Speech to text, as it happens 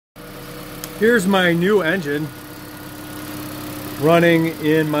Here's my new engine running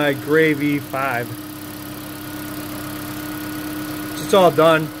in my gray V5. It's all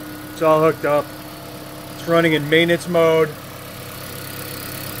done. It's all hooked up. It's running in maintenance mode to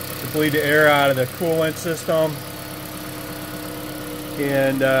bleed the air out of the coolant system.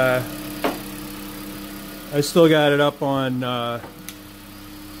 And I still got it up on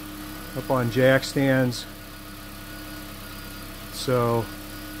jack stands. So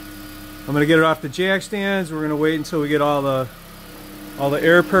I'm gonna get it off the jack stands. We're gonna wait until we get all the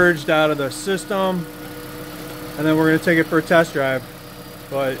air purged out of the system, and then we're gonna take it for a test drive.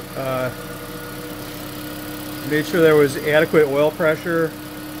 But made sure there was adequate oil pressure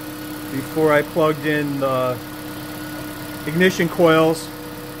before I plugged in the ignition coils,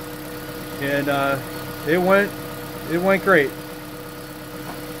 and it went great.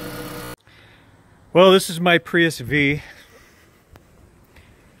 Well, this is my Prius V.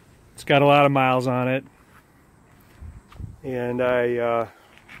 It's got a lot of miles on it, and I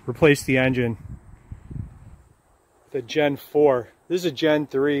replaced the engine with a Gen 4. This is a Gen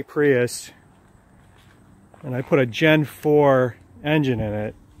 3 Prius, and I put a Gen 4 engine in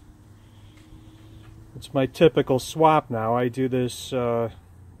it. It's my typical swap now. I do this, I've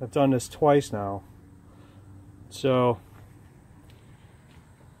done this twice now. So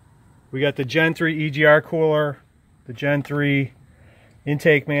we got the Gen 3 EGR cooler, the Gen 3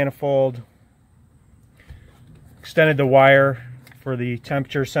 intake manifold, extended the wire for the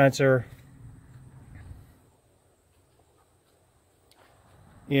temperature sensor,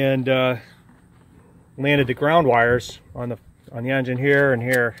 and landed the ground wires on the engine here and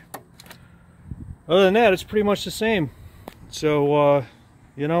here. Other than that, it's pretty much the same. So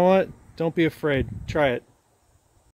you know what? Don't be afraid. Try it.